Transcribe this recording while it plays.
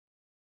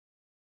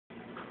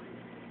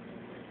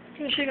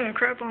She's gonna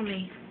crap on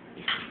me.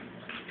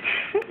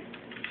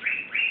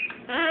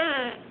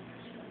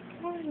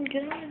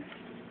 Get on.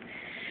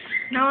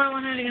 No, I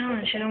want her to get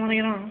on. She don't want to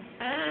get on.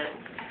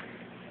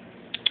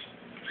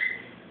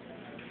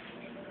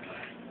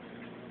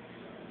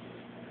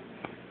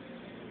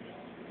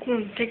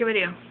 Take a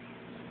video.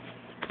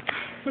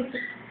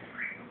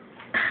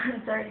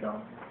 Sorry,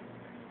 go.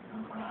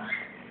 Oh, God.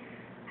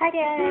 Hi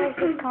guys,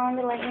 just calling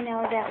to let you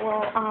know that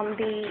we'll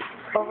be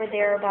over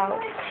there about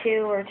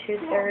 2 or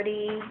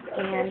 2:30,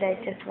 and I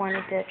just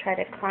wanted to try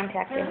to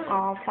contact them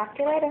all. Talk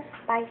to you later.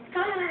 Bye.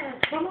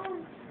 Come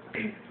on.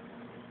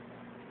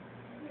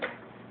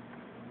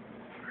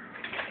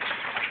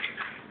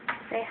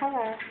 Say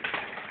hello.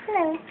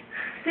 Hello.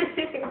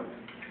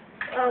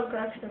 Oh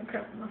gosh, don't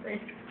crap in my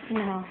face.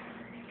 No.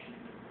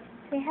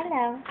 Say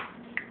hello.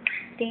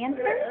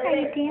 Dancing? Are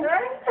you dancing?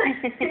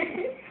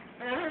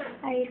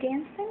 Are you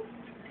dancing?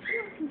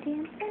 You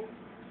dancing?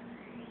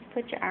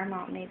 Put your arm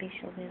out, maybe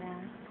she'll do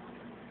that.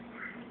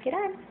 Get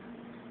on.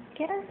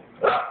 Get on.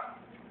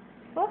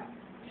 Whoop.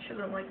 She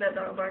doesn't like that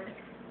dog bark.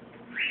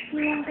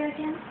 You want to go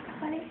dance,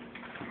 buddy?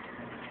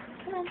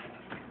 Come on.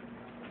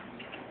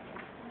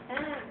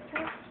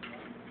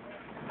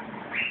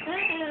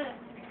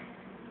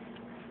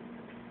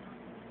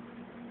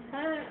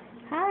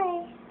 Hi.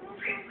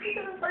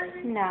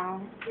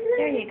 No.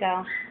 There you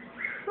go.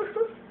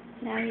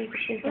 Now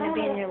she's going to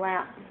be in your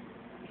lap.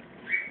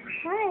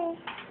 Hi.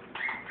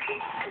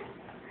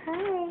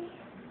 Hi.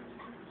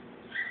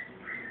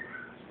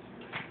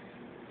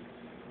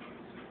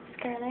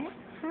 Scarlet.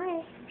 Hi.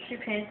 She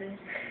panted.